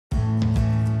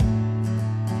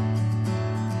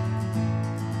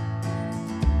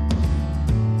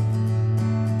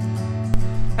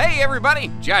Hey everybody,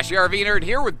 Josh the RV Nerd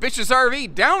here with Bish's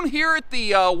RV down here at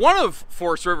the one of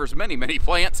Forest River's many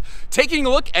plants, taking a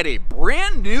look at a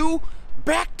brand new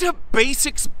back to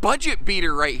basics budget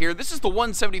beater right here. This is the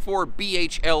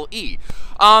 174BHLE.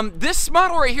 This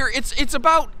model right here, it's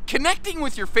about connecting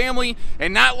with your family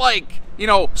and not like, you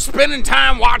know, spending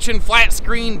time watching flat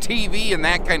screen TV and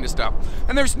that kind of stuff.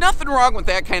 And there's nothing wrong with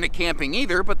that kind of camping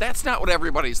either, but that's not what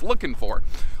everybody's looking for.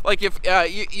 Like if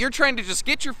you're trying to just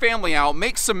get your family out,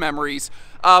 make some memories,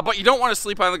 but you don't want to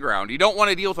sleep on the ground. You don't want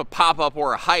to deal with a pop-up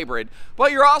or a hybrid,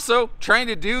 but you're also trying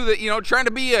to do that, you know, trying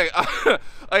to be a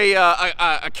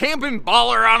camping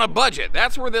baller on a budget.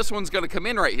 That's where this one's going to come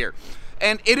in right here.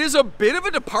 And it is a bit of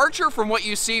a departure from what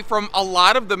you see from a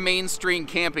lot of the mainstream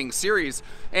camping series.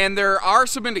 And there are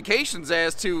some indications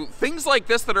as to things like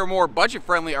this that are more budget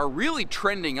friendly are really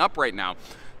trending up right now.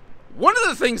 One of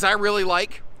the things I really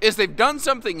like is they've done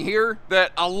something here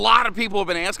that a lot of people have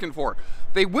been asking for.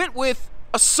 They went with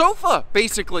a sofa,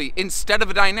 basically, instead of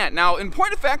a dinette. Now, in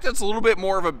point of fact, it's a little bit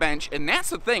more of a bench, and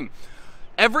that's the thing.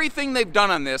 Everything they've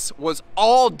done on this was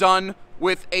all done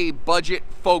with a budget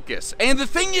focus. And the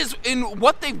thing is, in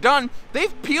what they've done,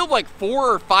 they've peeled like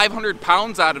 400 or 500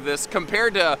 pounds out of this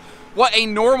compared to what a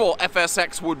normal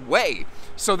FSX would weigh.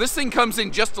 So this thing comes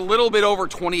in just a little bit over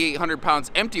 2,800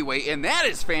 pounds empty weight, and that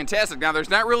is fantastic. Now, there's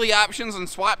not really options and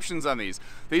swaptions on these.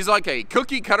 These are like a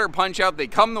cookie cutter punch out. They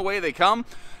come the way they come.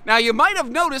 Now, you might have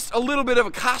noticed a little bit of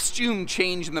a costume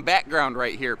change in the background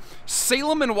right here.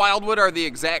 Salem and Wildwood are the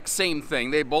exact same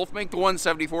thing. They both make the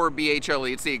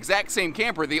 174BHLE. It's the exact same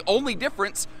camper. The only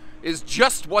difference is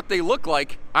just what they look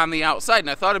like on the outside. And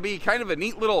I thought it'd be kind of a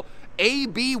neat little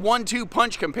A-B 1-2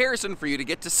 punch comparison for you to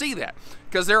get to see that.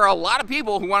 Because there are a lot of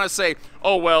people who want to say,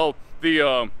 oh, well,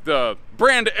 the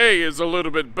brand A is a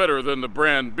little bit better than the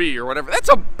brand B or whatever. That's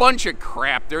a bunch of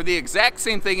crap. They're the exact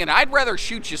same thing, and I'd rather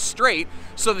shoot you straight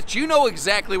so that you know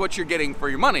exactly what you're getting for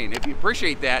your money. And if you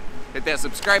appreciate that, hit that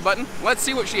subscribe button. Let's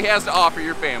see what she has to offer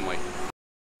your family.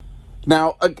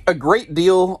 Now, a great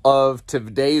deal of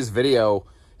today's video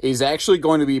is actually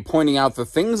going to be pointing out the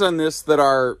things on this that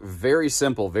are very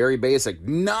simple, very basic,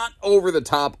 not over the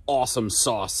top, awesome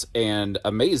sauce and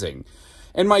amazing.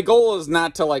 And my goal is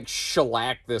not to like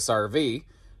shellac this RV,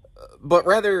 but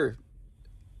rather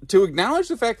to acknowledge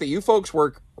the fact that you folks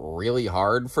work really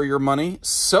hard for your money,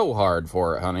 so hard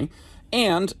for it, honey.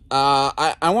 And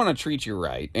I want to treat you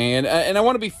right, and I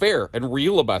want to be fair and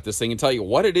real about this thing and tell you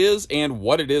what it is and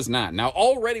what it is not. Now,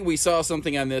 already we saw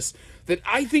something on this that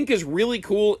I think is really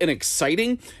cool and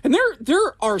exciting, and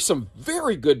there are some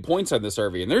very good points on this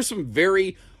RV, and there's some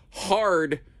very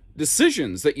hard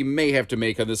decisions that you may have to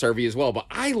make on this RV as well. But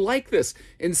I like this.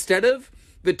 Instead of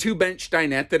the 2-bench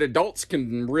dinette that adults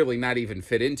can really not even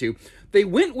fit into, they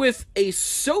went with a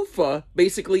sofa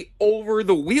basically over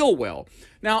the wheel well.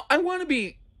 Now, I want to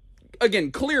be,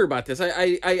 again, clear about this.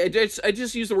 I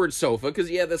just use the word sofa because,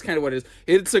 yeah, that's kind of what it is.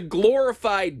 It's a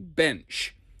glorified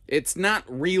bench. It's not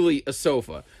really a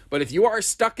sofa. But if you are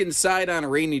stuck inside on a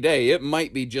rainy day, it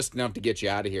might be just enough to get you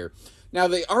out of here. Now,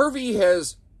 the RV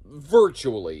has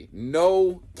virtually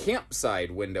no campside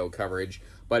window coverage,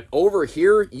 but over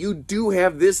here you do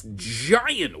have this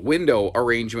giant window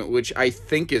arrangement, which I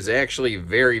think is actually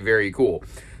very cool.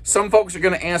 Some folks are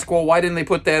going to ask, well, why didn't they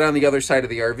put that on the other side of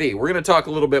the RV? We're going to talk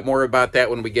a little bit more about that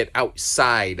when we get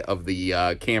outside of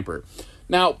the camper.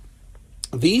 Now,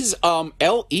 these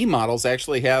LE models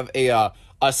actually have a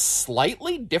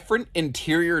slightly different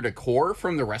interior decor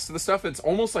from the rest of the stuff. It's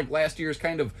almost like last year's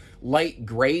kind of light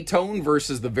gray tone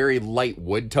versus the very light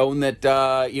wood tone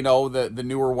that, you know, the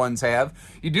newer ones have.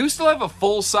 You do still have a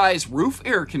full-size roof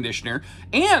air conditioner.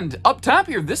 And up top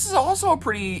here, this is also a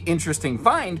pretty interesting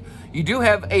find. You do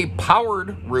have a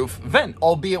powered roof vent,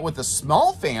 albeit with a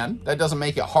small fan. That doesn't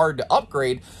make it hard to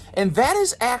upgrade. And that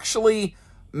is actually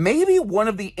maybe one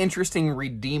of the interesting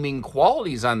redeeming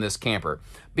qualities on this camper.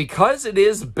 Because it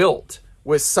is built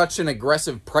with such an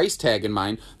aggressive price tag in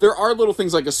mind, there are little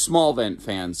things like a small vent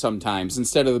fan sometimes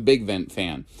instead of a big vent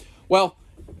fan. Well,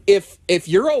 if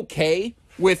you're okay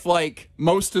with like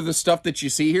most of the stuff that you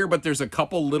see here, but there's a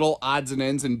couple little odds and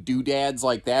ends and doodads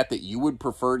like that that you would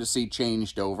prefer to see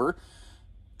changed over,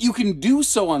 you can do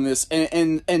so on this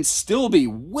and still be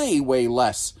way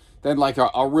less than like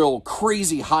a real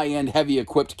crazy high-end heavy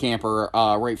equipped camper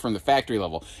right from the factory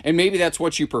level. And maybe that's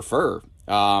what you prefer.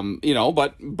 You know,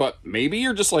 but maybe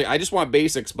you're just like, I just want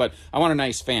basics, but I want a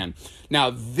nice fan.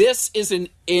 Now, this is an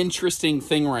interesting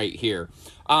thing right here.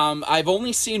 I've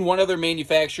only seen one other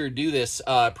manufacturer do this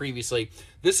previously.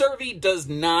 This RV does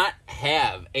not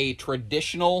have a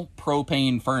traditional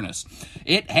propane furnace.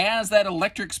 It has that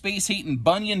electric space heating,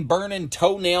 bunion burning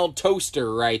toenail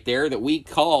toaster right there that we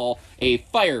call a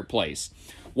fireplace.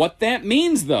 What that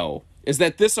means, though, is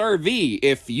that this RV,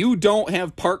 if you don't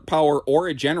have park power or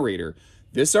a generator,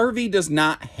 this RV does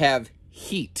not have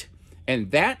heat. And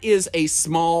that is a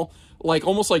small, like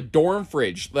almost like dorm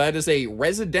fridge. That is a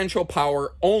residential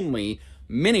power only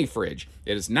mini fridge.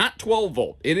 It is not 12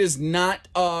 volt. It is not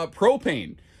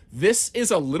propane. This is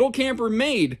a little camper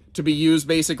made to be used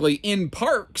basically in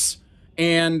parks,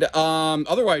 and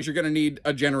otherwise you're going to need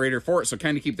a generator for it, so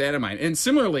kind of keep that in mind. And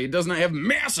similarly, it does not have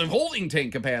massive holding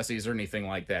tank capacities or anything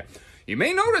like that. You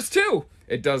may notice too,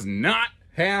 it does not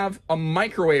have a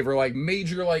microwave or like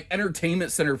major like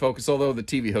entertainment center focus, although the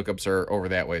TV hookups are over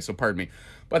that way, so pardon me.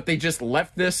 But they just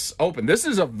left this open. This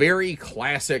is a very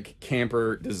classic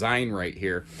camper design right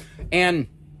here. And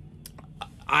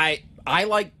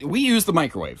we use the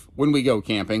microwave when we go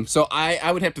camping, so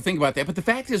I would have to think about that. But the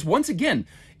fact is, once again,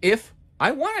 if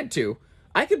I wanted to,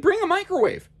 I could bring a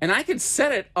microwave and I could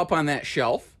set it up on that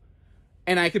shelf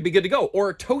and I could be good to go.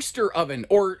 Or a toaster oven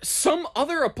or some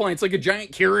other appliance like a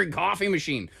giant Keurig coffee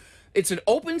machine. It's an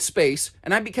open space,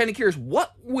 and I'd be kind of curious,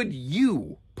 what would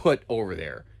you put over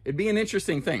there? It'd be an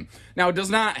interesting thing. Now, it does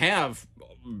not have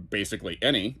basically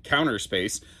any counter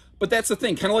space, but that's the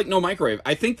thing, kind of like no microwave.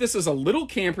 I think this is a little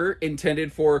camper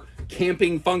intended for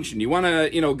camping function. You want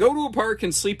to, go to a park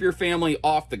and sleep your family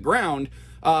off the ground,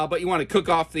 but you want to cook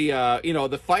off the,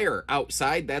 the fire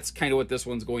outside. That's kind of what this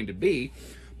one's going to be.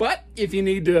 But if you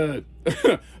need to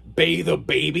bathe a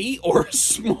baby or a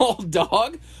small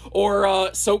dog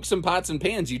or soak some pots and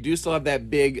pans, you do still have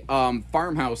that big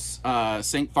farmhouse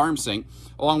farm sink,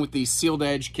 along with these sealed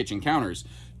edge kitchen counters.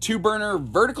 2-burner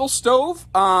vertical stove.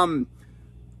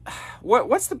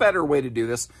 What's the better way to do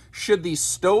this? Should the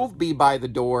stove be by the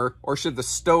door, or should the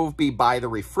stove be by the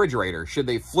refrigerator? Should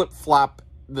they flip-flop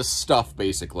the stuff,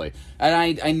 basically?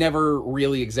 And I never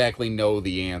really exactly know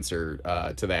the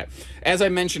answer to that. As I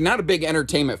mentioned, not a big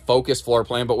entertainment-focused floor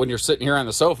plan, but when you're sitting here on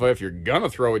the sofa, if you're gonna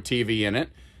throw a TV in it,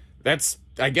 that's,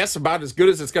 I guess, about as good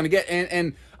as it's gonna get.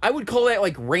 And I would call that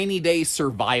like rainy day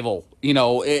survival.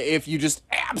 If you just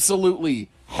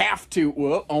absolutely have to,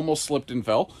 almost slipped and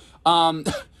fell.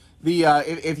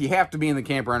 If you have to be in the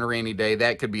camper on a rainy day,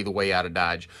 that could be the way out of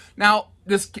Dodge. Now,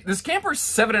 this camper's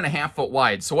 7.5 foot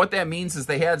wide, so what that means is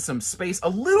they had some space, a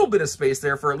little bit of space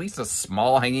there for at least a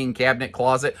small hanging cabinet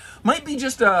closet. Might be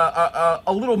just a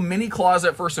little mini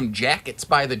closet for some jackets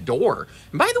by the door.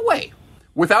 And by the way,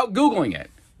 without Googling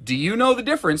it, do you know the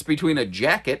difference between a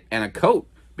jacket and a coat?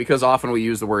 Because often we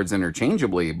use the words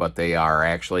interchangeably, but they are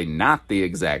actually not the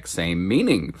exact same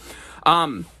meaning.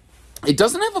 It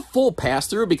doesn't have a full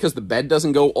pass-through because the bed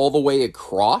doesn't go all the way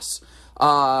across,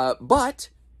 but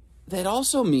that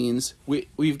also means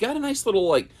we've got a nice little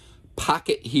like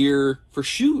pocket here for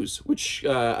shoes, which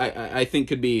I think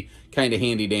could be kind of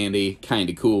handy-dandy, kind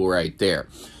of cool right there.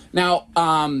 Now,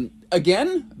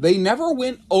 again, they never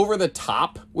went over the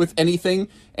top with anything,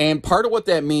 and part of what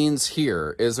that means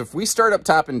here is if we start up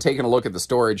top and taking a look at the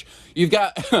storage, you've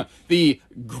got the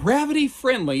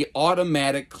gravity-friendly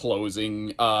automatic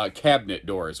closing cabinet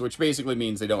doors, which basically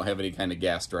means they don't have any kind of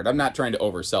gas thread. I'm not trying to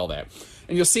oversell that.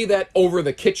 And you'll see that over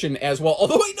the kitchen as well,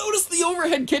 although I noticed the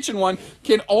overhead kitchen one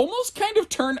can almost kind of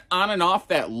turn on and off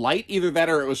that light. Either that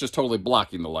or it was just totally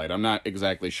blocking the light. I'm not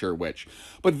exactly sure which.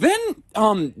 But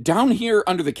then down here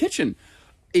under the kitchen,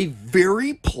 a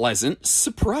very pleasant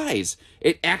surprise.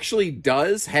 It actually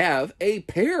does have a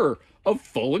pair of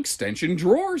full extension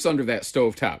drawers under that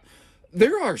stovetop.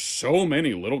 There are so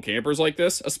many little campers like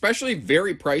this, especially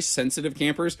very price sensitive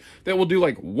campers, that will do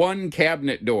like one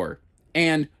cabinet door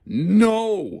and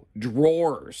no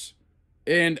drawers.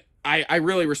 And I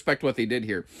really respect what they did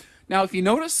here. Now, if you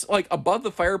notice, like above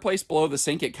the fireplace, below the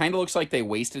sink, it kind of looks like they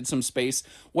wasted some space.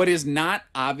 What is not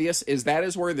obvious is that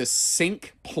is where the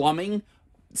sink plumbing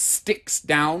sticks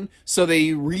down, so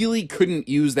they really couldn't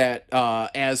use that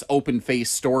as open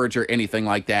face storage or anything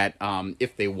like that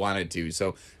if they wanted to.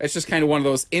 So it's just kind of one of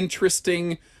those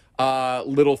interesting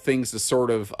little things to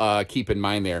sort of keep in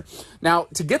mind there. Now,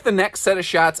 to get the next set of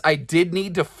shots, I did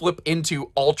need to flip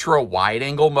into ultra wide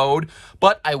angle mode,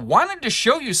 but I wanted to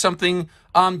show you something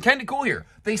kind of cool here.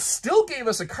 They still gave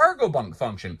us a cargo bunk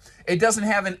function. It doesn't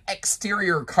have an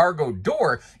exterior cargo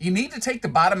door. You need to take the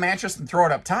bottom mattress and throw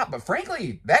it up top, but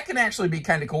frankly, that can actually be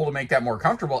kind of cool to make that more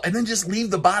comfortable, and then just leave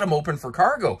the bottom open for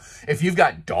cargo. If you've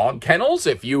got dog kennels,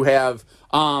 if you have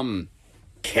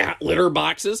cat litter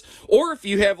boxes, or if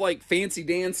you have like fancy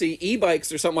dancy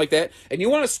e-bikes or something like that and you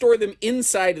want to store them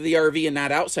inside of the RV and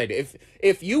not outside.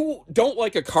 If you don't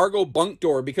like a cargo bunk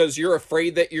door because you're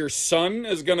afraid that your son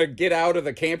is going to get out of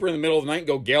the camper in the middle of the night and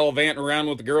go gallivanting around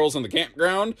with the girls in the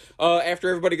campground after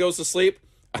everybody goes to sleep,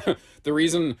 the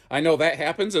reason I know that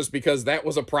happens is because that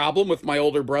was a problem with my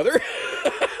older brother.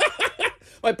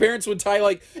 My parents would tie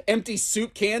like empty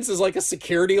soup cans as like a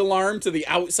security alarm to the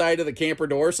outside of the camper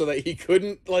door so that he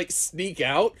couldn't like sneak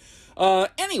out.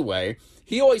 Anyway,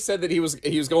 he always said that he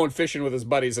was going fishing with his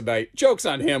buddies at night. Joke's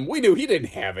on him. We knew he didn't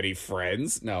have any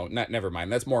friends. No, never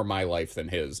mind. That's more my life than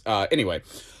his. Anyway,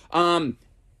 again,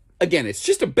 it's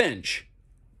just a bench,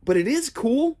 but it is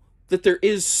cool that there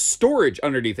is storage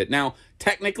underneath it. Now,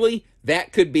 technically,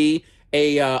 that could be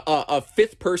a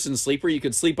fifth person sleeper. You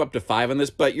could sleep up to 5 on this,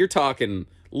 but you're talking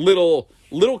little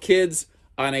kids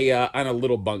on a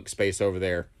little bunk space over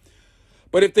there.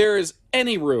 But if there is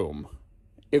any room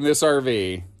in this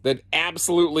RV that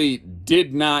absolutely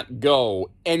did not go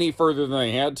any further than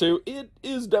they had to, it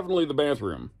is definitely the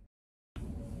bathroom.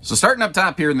 So starting up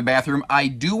top here in the bathroom, I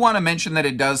do want to mention that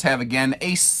it does have, again,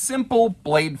 a simple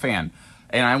blade fan.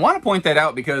 And I want to point that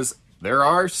out because there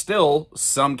are still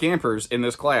some campers in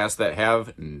this class that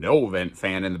have no vent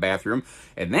fan in the bathroom.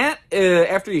 And that,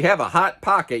 after you have a hot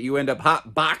pocket, you end up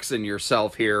hot boxing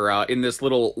yourself here in this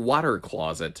little water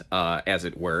closet, as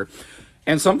it were.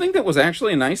 And something that was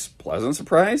actually a nice, pleasant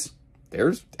surprise,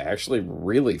 there's actually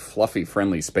really fluffy,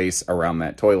 friendly space around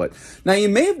that toilet. Now, you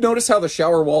may have noticed how the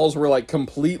shower walls were like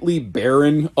completely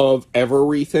barren of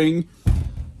everything.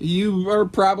 You are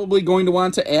probably going to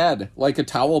want to add like a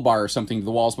towel bar or something to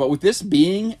the walls. But with this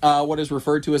being what is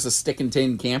referred to as a stick and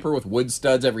tin camper with wood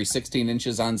studs every 16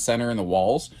 inches on center in the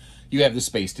walls, you have the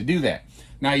space to do that.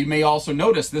 Now, you may also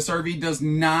notice this RV does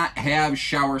not have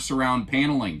shower surround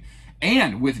paneling.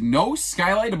 And with no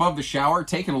skylight above the shower,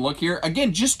 taking a look here,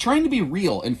 again, just trying to be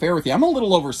real and fair with you. I'm a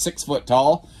little over 6 foot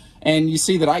tall, and you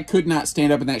see that I could not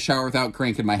stand up in that shower without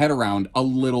cranking my head around a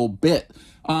little bit.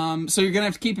 So you're going to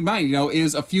have to keep in mind, you know,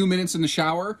 is a few minutes in the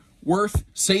shower worth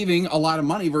saving a lot of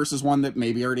money versus one that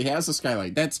maybe already has a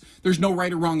skylight? There's no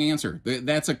right or wrong answer.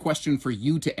 That's a question for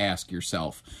you to ask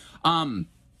yourself. What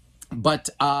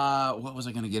was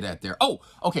I going to get at there? Oh,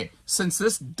 okay. Since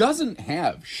this doesn't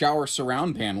have shower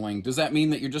surround paneling, does that mean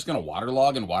that you're just going to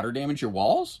waterlog and water damage your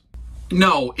walls?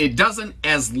 No, it doesn't,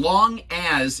 as long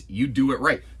as you do it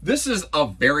right. This is a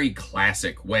very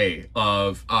classic way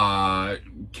of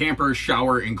camper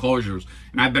shower enclosures.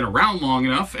 And I've been around long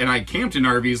enough, and I camped in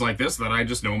RVs like this that I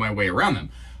just know my way around them.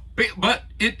 But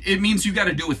it means you got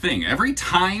to do a thing. Every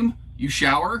time you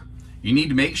shower, you need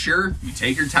to make sure you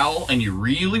take your towel and you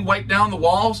really wipe down the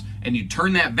walls and you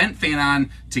turn that vent fan on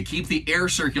to keep the air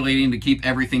circulating, to keep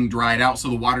everything dried out so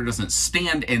the water doesn't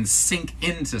stand and sink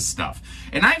into stuff.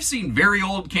 And I've seen very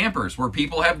old campers where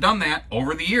people have done that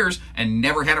over the years and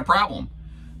never had a problem.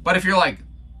 But if you're like,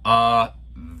 no,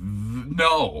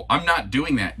 I'm not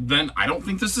doing that, then I don't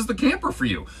think this is the camper for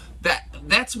you.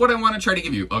 That's what I want to try to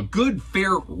give you, a good,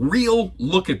 fair, real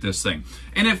look at this thing.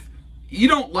 And if you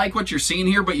don't like what you're seeing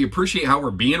here, but you appreciate how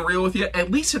we're being real with you,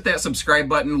 at least hit that subscribe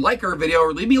button, like our video,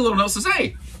 or leave me a little note that says,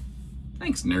 hey,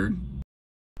 thanks, nerd.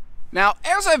 Now,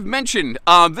 as I've mentioned,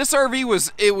 this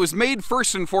RV was made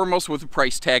first and foremost with a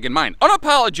price tag in mind,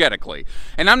 unapologetically.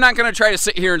 And I'm not going to try to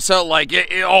sit here and sell like,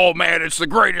 oh man, it's the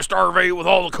greatest RV with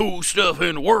all the cool stuff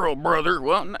in the world, brother.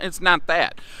 Well, it's not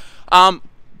that.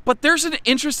 But there's an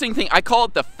interesting thing. I call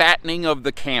it the fattening of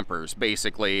the campers,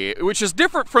 basically, which is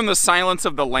different from the silence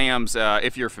of the lambs,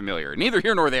 if you're familiar. Neither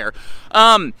here nor there.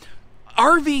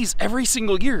 RVs, every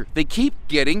single year, they keep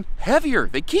getting heavier.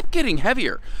 They keep getting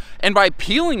heavier. And by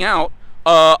peeling out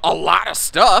a lot of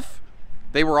stuff,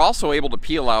 they were also able to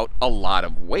peel out a lot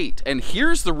of weight. And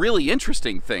here's the really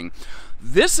interesting thing.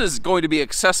 This is going to be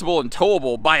accessible and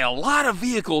towable by a lot of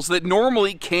vehicles that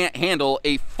normally can't handle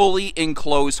a fully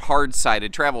enclosed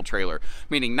hard-sided travel trailer,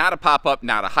 meaning not a pop-up,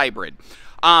 not a hybrid.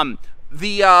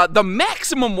 The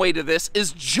maximum weight of this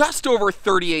is just over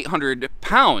 3,800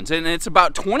 pounds, and it's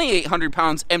about 2,800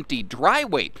 pounds empty dry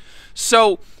weight.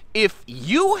 So if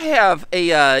you have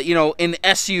a an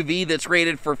SUV that's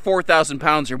rated for 4,000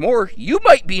 pounds or more, you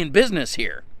might be in business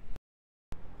here.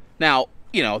 Now,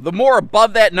 you know, the more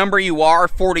above that number you are,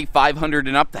 4,500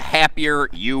 and up, the happier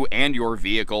you and your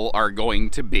vehicle are going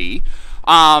to be.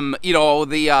 You know,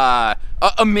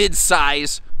 a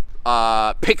mid-size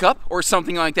pickup or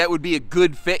something like that would be a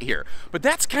good fit here. But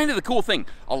that's kind of the cool thing.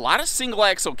 A lot of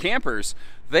single-axle campers,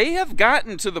 they have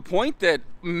gotten to the point that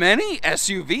many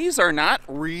SUVs are not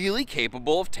really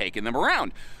capable of taking them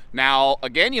around. Now,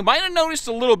 again, you might have noticed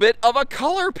a little bit of a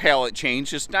color palette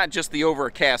change. It's not just the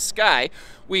overcast sky.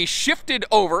 We shifted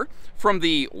over from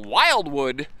the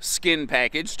Wildwood skin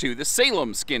package to the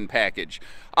Salem skin package.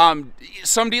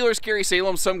 Some dealers carry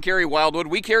Salem, some carry Wildwood.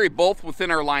 We carry both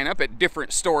within our lineup at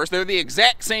different stores. They're the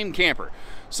exact same camper.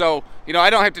 So, you know, I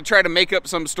don't have to try to make up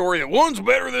some story that one's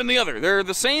better than the other. They're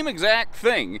the same exact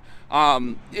thing.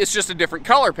 It's just a different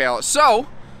color palette. So,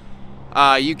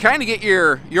 you kind of get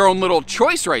your own little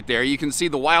choice right there. You can see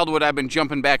the Wildwood I've been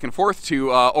jumping back and forth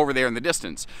to over there in the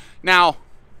distance. Now,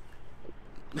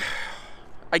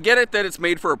 I get it that it's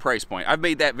made for a price point. I've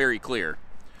made that very clear.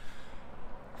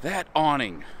 That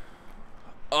awning.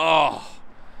 Oh,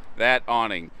 that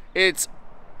awning. It's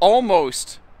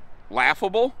almost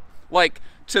laughable. Like,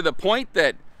 to the point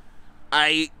that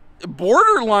I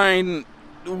borderline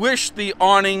wish the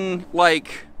awning,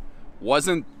 like,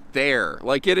 wasn't there.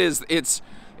 Like, it's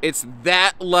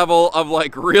that level of,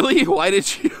 like, really? Why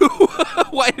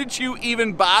did you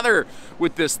even bother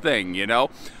with this thing, you know?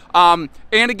 And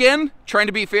again, trying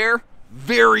to be fair,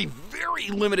 very, very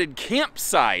limited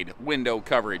campside window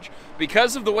coverage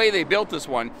because of the way they built this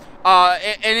one. And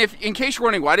if, in case you're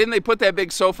wondering, why didn't they put that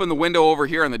big sofa in the window over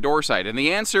here on the door side? And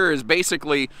the answer is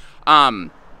basically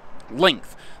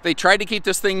length. They tried to keep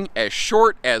this thing as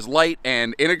short, as light,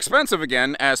 and inexpensive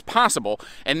again as possible,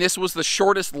 and this was the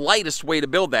shortest, lightest way to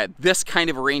build that, this kind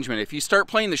of arrangement. If you start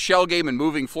playing the shell game and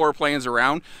moving floor plans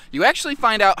around, you actually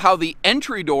find out how the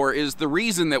entry door is the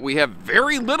reason that we have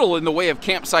very little in the way of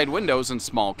campside windows in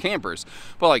small campers.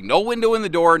 But like, no window in the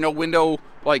door, no window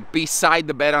like beside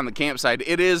the bed on the campsite.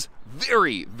 It is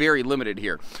very, very limited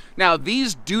here. Now,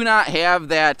 these do not have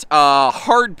that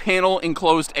hard panel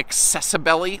enclosed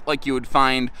accessibly like you would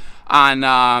find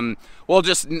on, well,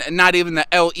 just not even the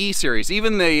LE series,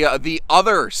 even the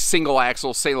other single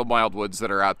axle Salem Wildwoods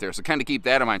that are out there. So kind of keep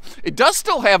that in mind. It does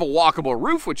still have a walkable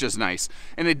roof, which is nice,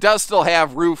 and it does still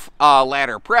have roof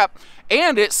ladder prep,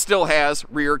 and it still has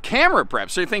rear camera prep.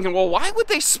 So you're thinking, well, why would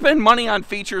they spend money on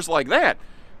features like that?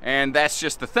 And that's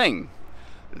just the thing.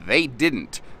 They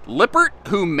didn't. Lippert,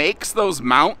 who makes those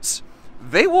mounts,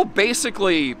 they will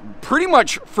basically pretty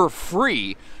much for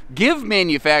free give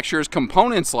manufacturers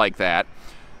components like that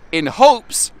in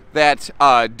hopes that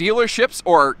dealerships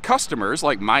or customers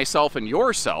like myself and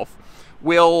yourself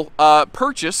will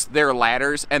purchase their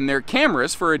ladders and their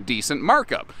cameras for a decent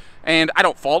markup. And I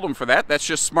don't fault them for that. That's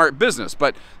just smart business.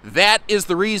 But that is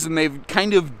the reason they've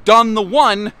kind of done the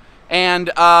one and,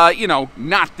 you know,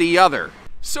 not the other.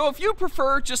 So if you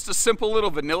prefer just a simple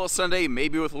little vanilla sundae,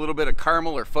 maybe with a little bit of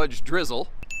caramel or fudge drizzle,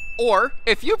 or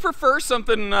if you prefer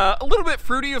something a little bit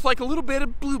fruity with like a little bit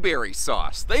of blueberry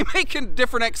sauce, they make a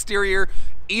different exterior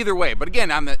either way. But again,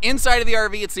 on the inside of the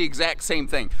RV, it's the exact same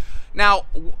thing. Now,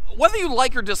 whether you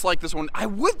like or dislike this one, I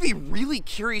would be really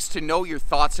curious to know your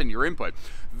thoughts and your input.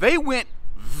 They went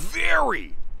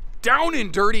very down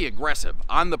and dirty aggressive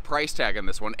on the price tag on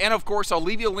this one. And of course, I'll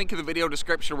leave you a link in the video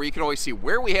description where you can always see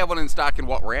where we have one in stock and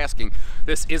what we're asking.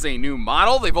 This is a new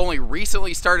model. They've only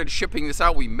recently started shipping this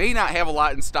out. We may not have a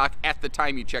lot in stock at the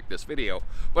time you check this video,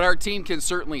 but our team can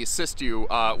certainly assist you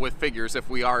with figures if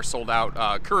we are sold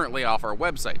out currently off our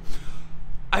website.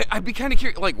 I'd be kind of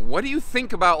curious, like, what do you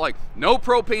think about, like, no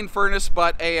propane furnace,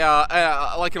 but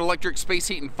like an electric space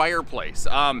heat and fireplace?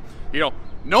 You know,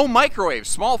 no microwave,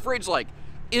 small fridge, like,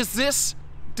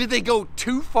 did they go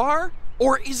too far?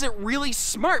 Or is it really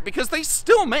smart? Because they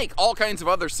still make all kinds of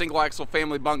other single axle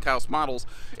family bunkhouse models.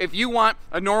 If you want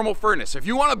a normal furnace, if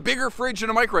you want a bigger fridge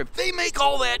and a microwave, they make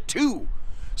all that too.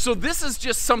 So this is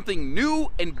just something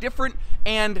new and different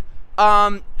and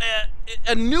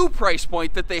a new price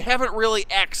point that they haven't really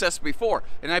accessed before.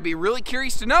 And I'd be really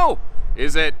curious to know,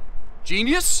 is it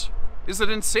genius? Is it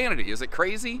insanity? Is it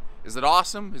crazy? Is it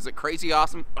awesome? Is it crazy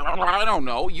awesome? I don't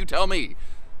know. You tell me.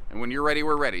 And when you're ready,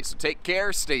 we're ready. So take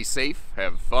care, stay safe,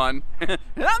 have fun. And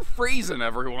I'm freezing,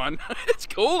 everyone. It's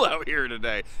cold out here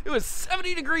today. It was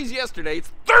 70 degrees yesterday.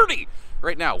 It's 30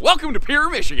 right now. Welcome to Pierre,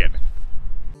 Michigan.